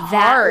 It's that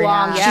hard.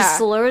 Long. Yeah. She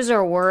slurs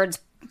her words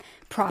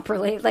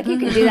properly. Like you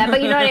can do that,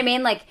 but you know what I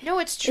mean. Like no,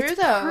 it's true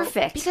though.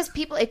 Perfect because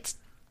it's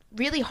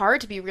really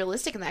hard to be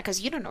realistic in that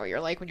because you don't know what you're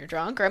like when you're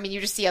drunk, or I mean,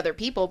 you just see other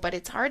people, but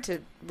it's hard to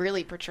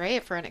really portray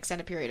it for an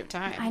extended period of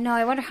time. I know.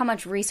 I wonder how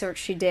much research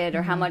she did,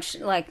 or how much,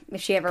 like,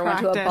 if she ever went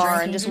to a bar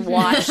and just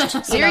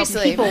watched,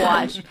 seriously, people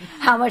watched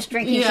how much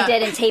drinking she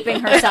did and taping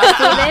herself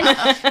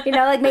even.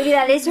 Like maybe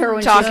that is her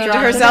when talking she's to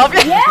herself.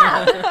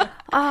 Yeah.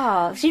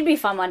 Oh, she'd be a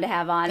fun one to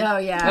have on. Oh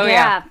yeah. Oh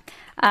yeah.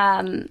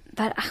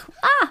 But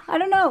I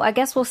don't know. I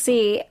guess we'll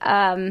see.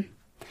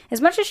 As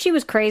much as she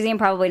was crazy and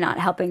probably not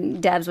helping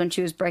Debs when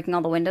she was breaking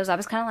all the windows, I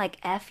was kind of like,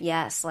 F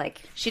yes.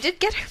 Like, she did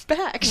get her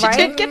back. She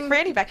did get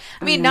Brandy back.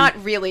 I mean,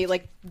 not really,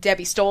 like,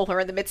 Debbie stole her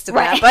in the midst of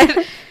that,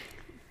 but...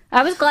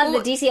 I was glad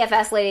the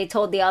DCFS lady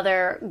told the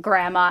other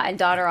grandma and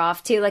daughter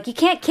off, too. Like, you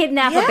can't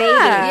kidnap a baby.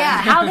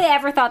 Yeah. How they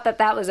ever thought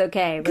that was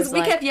okay. Because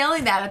we kept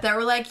yelling that at them.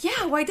 We're like,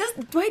 yeah, why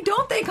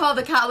don't they call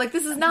the cops? Like,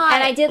 this is not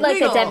And I did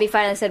legal. like that Debbie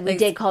finally said, we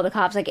did call the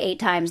cops like 8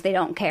 times. They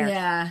don't care.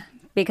 Yeah.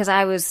 Because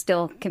I was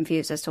still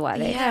confused as to why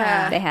they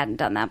hadn't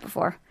done that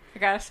before. I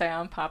gotta say,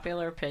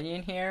 unpopular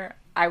opinion here,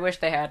 I wish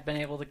they had been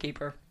able to keep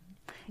her.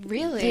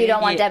 Really? So you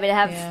don't want Debbie to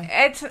have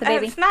the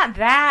baby? It's not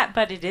that,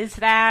 but it is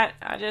that.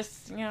 I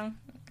just, I don't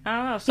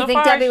know. So you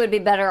think Debbie would be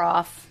better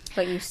off,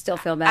 but you still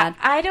feel bad?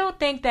 I don't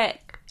think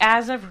that,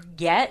 as of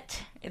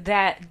yet,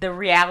 that the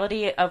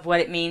reality of what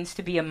it means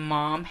to be a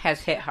mom has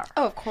hit her.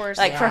 Oh, of course.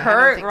 Like, for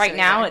her, right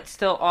now, it's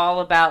still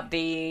all about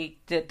the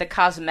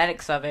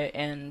cosmetics of it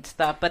and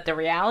stuff. But the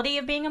reality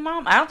of being a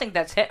mom, I don't think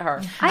that's hit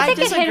her. I think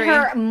it hit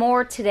her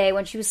more today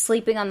when she was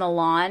sleeping on the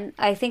lawn.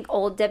 I think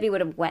old Debbie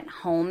would have went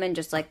home and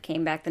just, like,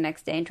 came back the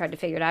next day and tried to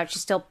figure it out.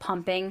 She's still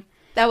pumping.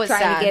 That was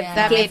trying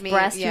sad. to give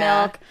breast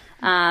milk.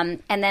 And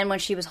then when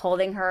she was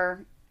holding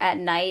her at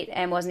night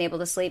and wasn't able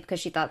to sleep because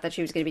she thought that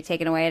she was going to be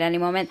taken away at any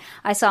moment.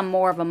 I saw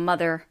more of a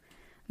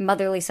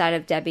motherly side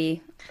of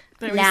Debbie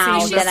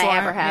now than I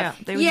ever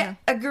have. Yeah,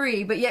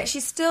 agree. But yet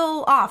she's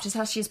still off. Just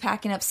how she's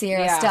packing up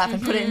Sierra's stuff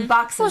and put it in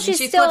boxes. Well, she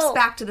still flips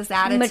back to this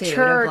attitude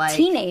mature of like,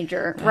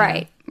 teenager.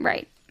 Right.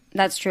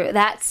 That's true.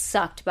 That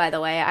sucked, by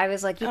the way. I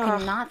was like, you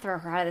cannot throw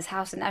her out of this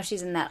house, and now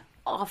she's in that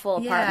awful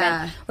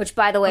apartment, which,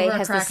 by the way,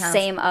 has the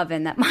same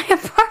oven that my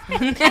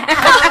apartment has.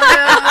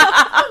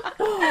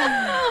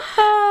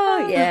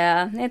 Oh,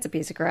 yeah. It's a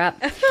piece of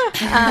crap.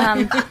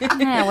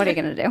 Yeah, what are you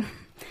going to do?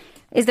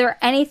 Is there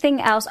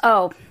anything else?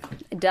 Oh,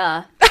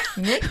 duh.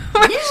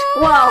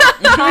 Whoa.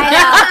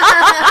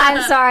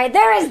 I'm sorry.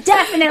 There is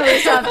definitely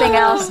something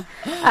else.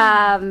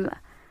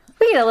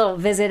 We get a little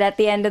visit at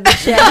the end of the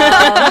show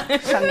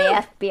from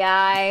the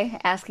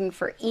FBI asking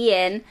for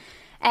Ian.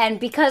 And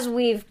because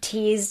we've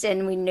teased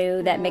and we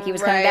knew that Mickey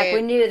was coming back,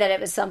 we knew that it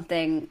was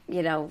something,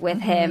 with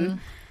him.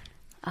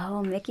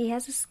 Oh, Mickey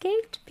has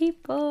escaped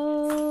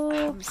people.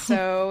 I'm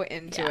so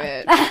into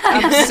it.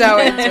 I'm so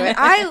into it.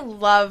 I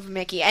love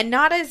Mickey. And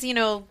not as,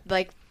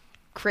 like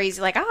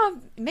crazy, like,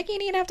 Mickey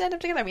and Ian have to end up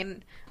together. I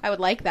mean, I would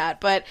like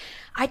that. But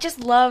I just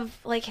love,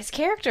 like, his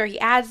character. He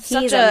adds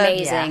He's an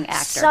amazing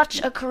actor. Such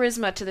a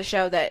charisma to the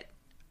show that,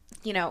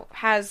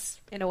 has,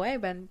 in a way,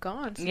 been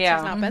gone since he's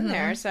not been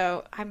there.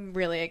 So I'm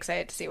really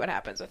excited to see what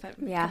happens with him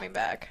coming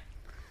back.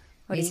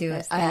 Me too.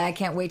 I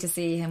can't wait to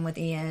see him with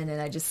Ian,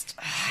 and I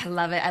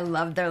love it. I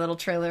love their little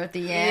trailer at the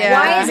end. Yeah.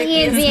 Why is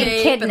Ian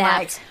being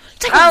kidnapped?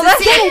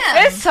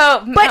 It's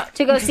so. But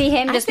to go see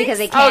him just because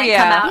they can't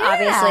come out,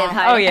 obviously, of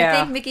hiding. I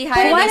think Mickey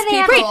hired why these do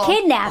they people. have to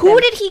kidnap him? Who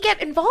did he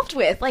get involved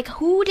with? Like,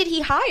 who did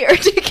he hire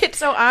to get?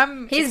 So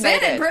He's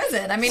excited. been in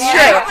prison. I mean,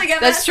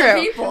 That's true.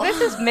 People. This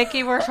is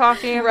Mickey we're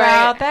talking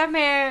about. That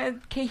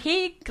man,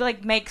 he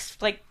makes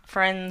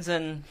friends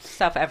and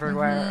stuff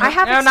everywhere. I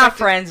have not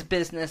friends,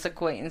 business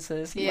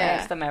acquaintances. He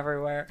makes them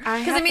everywhere.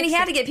 Because he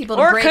had to get people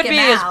to or break it could him be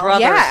his out.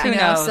 brothers. Who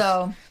knows?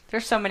 So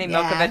there's so many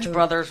Milkovich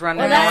brothers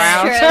running Well,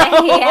 around. that's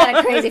true. He had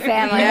a crazy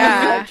family.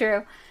 That's so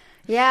true.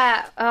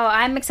 Yeah. Oh,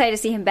 I'm excited to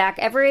see him back.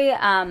 Every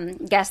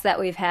guest that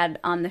we've had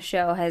on the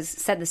show has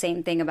said the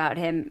same thing about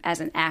him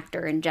as an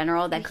actor in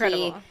general. That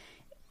he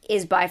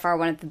is by far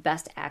one of the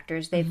best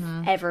actors they've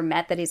ever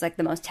met, that he's like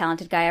the most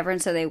talented guy ever,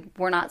 and so they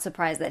were not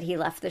surprised that he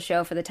left the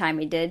show for the time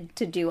he did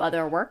to do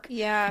other work.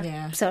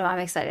 Yeah. So I'm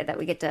excited that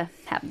we get to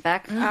have him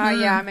back.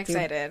 Yeah, I'm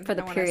excited. For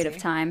the period of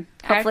time.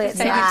 Hopefully it's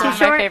not too too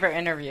short. my favorite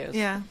interviews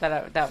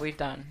that we've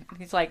done.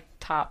 He's like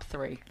top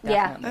 3. Definitely.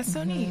 Yeah. That's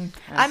so neat.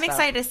 I'm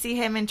excited to see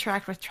him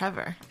interact with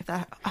Trevor. If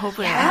that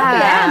hopefully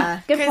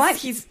Good point.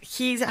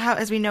 He's how,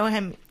 as we know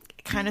him,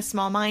 kind of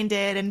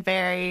small-minded and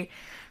very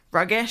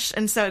ruggish,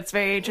 and so it's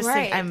very interesting.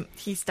 Right.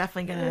 He's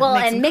definitely gonna well,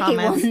 make and some Mickey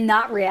comments. will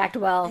not react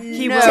well.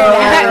 He to will.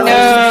 that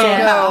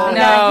relationship.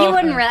 No. He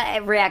wouldn't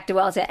react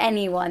well to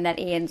anyone that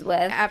Ian's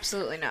with.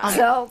 Absolutely not.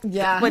 So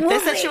with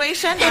this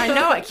situation, I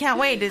know I can't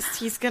wait.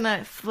 He's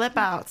gonna flip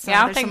out. So I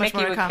don't there's think so much Mickey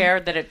more to would come. care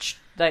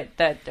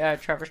that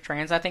Trevor's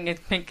trans. I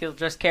think he'll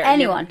just care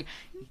anyone.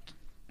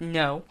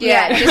 No.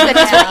 Yeah, just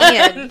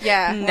that Ian.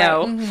 Yeah.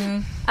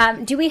 No.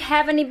 Do we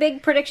have any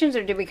big predictions,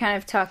 or did we kind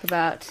of talk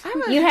about?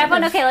 You have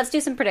one? Okay, let's do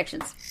some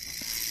predictions.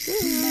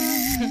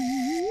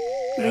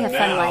 We have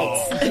fun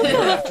lights.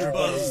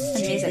 AfterBuzz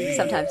And music TV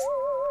sometimes.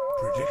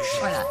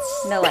 predictions. Or not.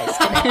 No lights.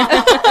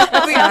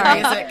 We got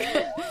music.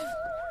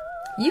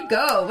 You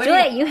go. What do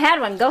Juliet, you had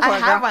one. Go for I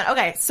it, have girl. one.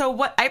 Okay, so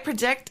what I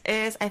predict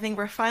is I think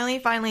we're finally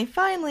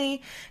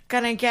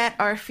gonna get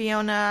our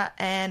Fiona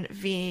and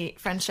V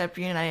friendship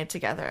reunited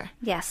together.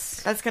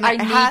 Yes. That's gonna. I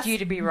need you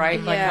to be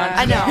right. Like,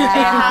 I know. It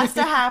has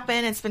to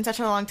happen. It's been such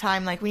a long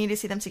time. Like, we need to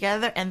see them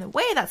together. And the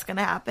way that's going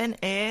to happen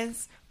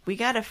is we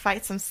got to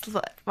fight some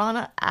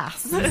Svetlana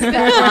ass.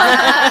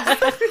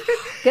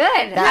 Good.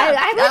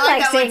 I would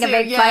like that seeing a one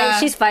big too, fight. yeah.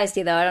 She's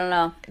feisty, though. I don't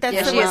know. That's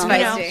Yeah, the she is one,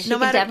 feisty. She no can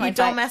matter, definitely you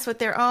don't fight. mess with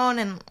their own.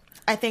 And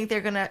I think they're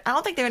going to, I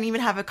don't think they're going to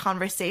even have a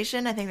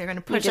conversation. I think they're going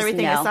to push just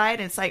everything know. aside.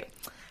 And it's like,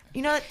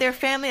 they're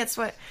family. That's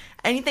what,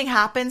 anything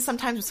happens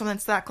sometimes with someone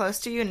that's that close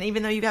to you. And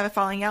even though you have a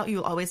falling out,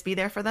 you'll always be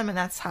there for them. And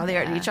that's how they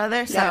are to each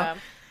other. So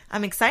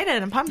I'm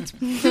excited and pumped.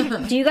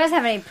 Do you guys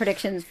have any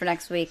predictions for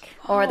next week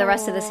or the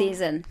rest of the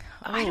season?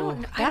 I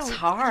don't. That's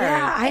hard.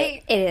 Yeah,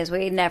 It is.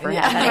 We never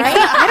have any. right?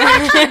 I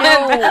don't actually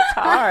know. That's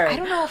hard. I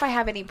don't know if I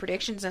have any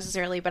predictions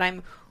necessarily, but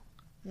I'm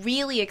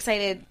really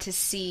excited to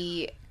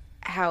see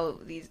how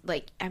these.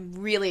 Like, I'm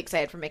really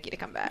excited for Mickey to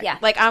come back. Yeah.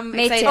 Like, I'm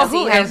Me excited too. to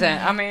see Who how,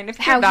 isn't? I mean, if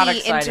you're how not he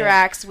excited,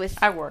 interacts with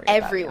I worry about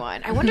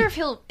everyone. I wonder if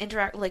he'll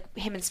interact like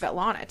him and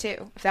Svetlana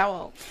too. If that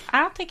will.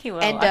 I don't think he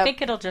will. End I up-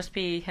 think it'll just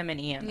be him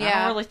and Ian. I Yeah.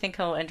 don't really think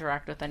he'll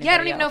interact with anybody Yeah, I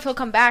don't even know if else. he'll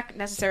come back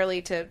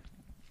necessarily to.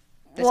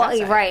 This Well,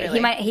 outside, right.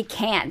 really. He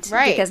can't.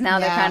 Right. Because now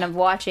they're Yeah. kind of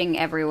watching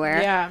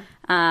everywhere. Yeah.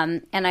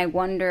 And I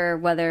wonder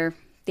whether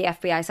the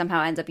FBI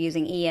somehow ends up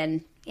using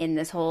Ian in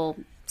this whole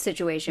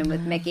situation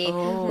with Mickey,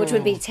 which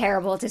would be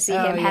terrible to see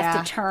him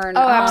have to turn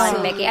on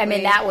absolutely. Mickey. I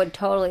mean, that would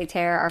totally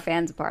tear our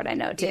fans apart, I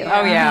know, too.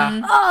 Oh, yeah.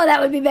 Oh,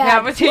 that would be bad.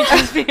 That would make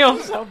us feel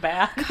so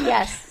bad.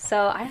 Yes.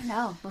 So, I don't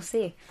know. We'll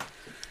see.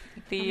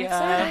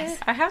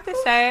 I have to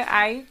say,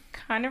 I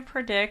kind of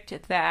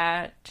predict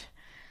that.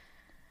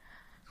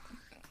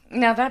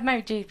 Now, that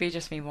might be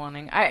just me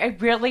wanting. I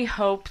really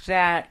hope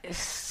that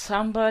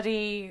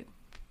somebody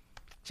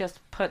just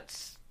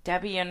puts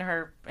Debbie in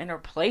her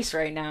place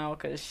right now,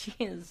 because she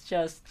is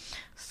just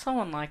so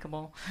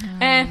unlikable.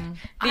 And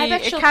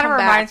it kind of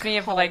reminds me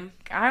of, like,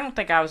 I don't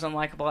think I was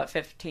unlikable at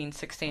 15,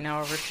 16,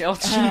 however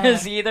old she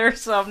is either.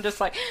 So I'm just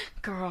like,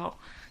 girl,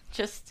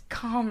 just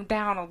calm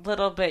down a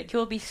little bit.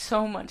 You'll be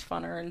so much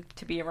funner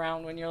to be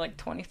around when you're like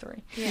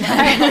 23.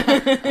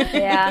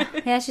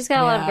 Yeah, she's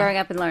got a lot of growing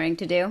up and learning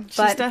to do.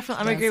 She's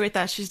definitely, I agree with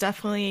that. She's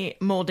definitely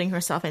molding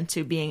herself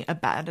into being a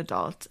bad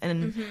adult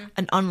and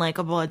an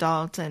unlikable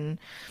adult, and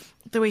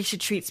the way she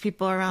treats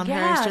people around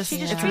her is just,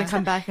 it's going to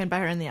come back and bite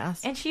her in the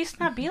ass. And she used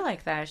to not be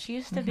like that. She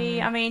used to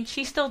be, I mean,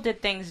 she still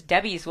did things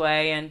Debbie's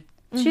way, and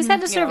she's had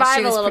to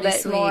survive a little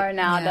bit more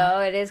now, though.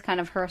 It is kind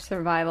of her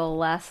survival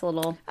less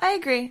little. I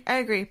agree.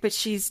 But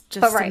she's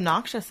just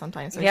obnoxious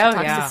sometimes. When she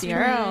talks to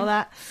Sierra, all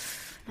that.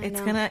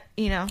 It's gonna,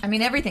 I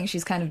mean, everything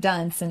she's kind of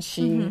done since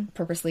she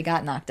purposely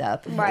got knocked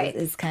up,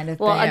 is kind of.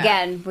 Well,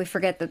 again, we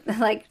forget that,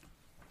 like,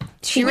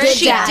 she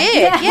did.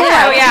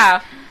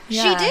 Yeah.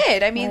 She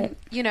did. I mean,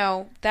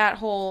 that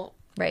whole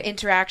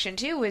interaction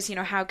too was,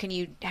 how can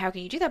you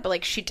do that? But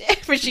like she did,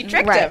 but she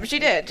tricked him. She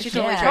did. She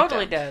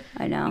totally did.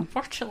 I know.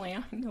 Unfortunately,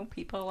 I know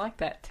people like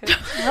that too.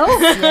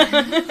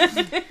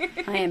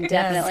 I am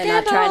definitely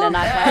not trying to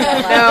knock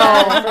that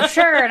out. For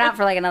sure, not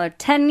for like another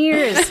 10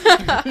 years.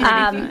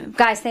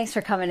 Guys, thanks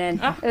for coming in.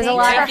 It was a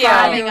lot of fun.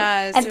 Having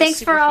us. And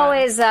thanks for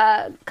always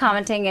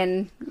commenting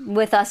and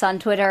with us on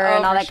Twitter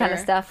and all that kind of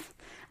stuff.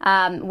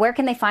 Where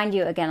can they find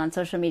you again on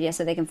social media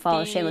so they can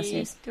follow Shameless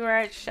News? We're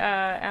at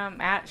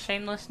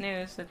Shameless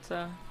News. It's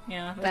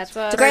that's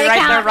a great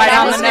account. Right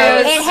on the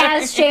nose. It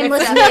has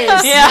Shameless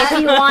News. If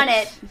you want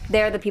it,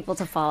 they're the people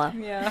to follow.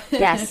 Yeah.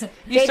 Yes.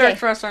 You search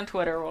for us on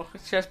Twitter. Well,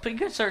 you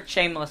can search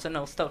Shameless and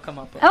it'll still come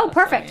up with us.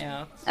 Perfect. So,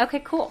 yeah.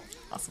 Okay, cool.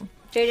 Awesome.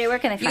 JJ, where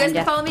can they find you? You guys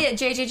can follow me at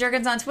JJ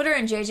Jurgens on Twitter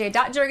and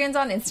JJ.Jurgens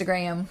on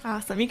Instagram.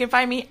 Awesome. You can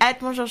find me at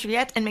Bonjour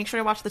Juliette, and make sure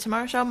to watch The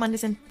Tomorrow Show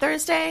Mondays and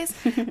Thursdays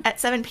at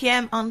 7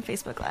 p.m. on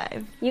Facebook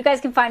Live. You guys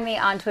can find me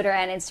on Twitter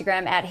and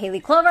Instagram at Haley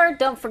Clover.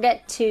 Don't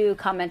forget to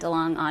comment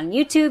along on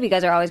YouTube. You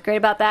guys are always great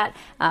about that.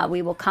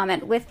 We will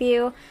comment with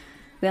you.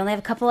 We only have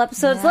a couple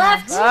episodes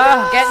left.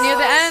 Getting near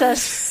the end. So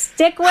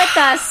stick with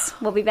us.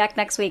 We'll be back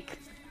next week.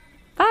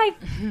 Bye.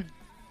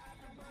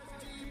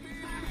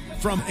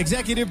 From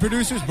executive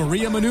producers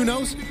Maria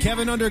Menounos,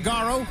 Kevin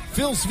Undergaro,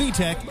 Phil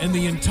Svitek, and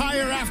the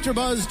entire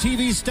AfterBuzz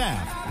TV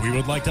staff, we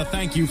would like to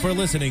thank you for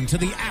listening to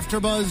the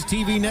AfterBuzz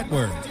TV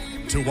network.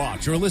 To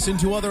watch or listen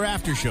to other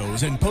after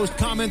shows and post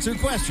comments or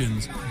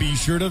questions, be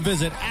sure to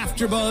visit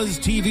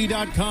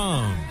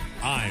AfterBuzzTV.com.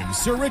 I'm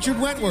Sir Richard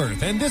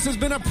Wentworth, and this has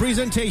been a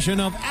presentation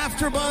of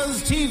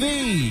AfterBuzz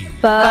TV.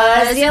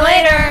 Buzz you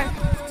later.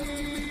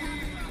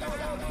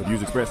 The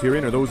views expressed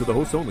herein are those of the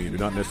hosts only and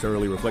do not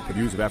necessarily reflect the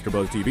views of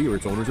AfterBuzz TV or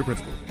its owners or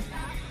principals.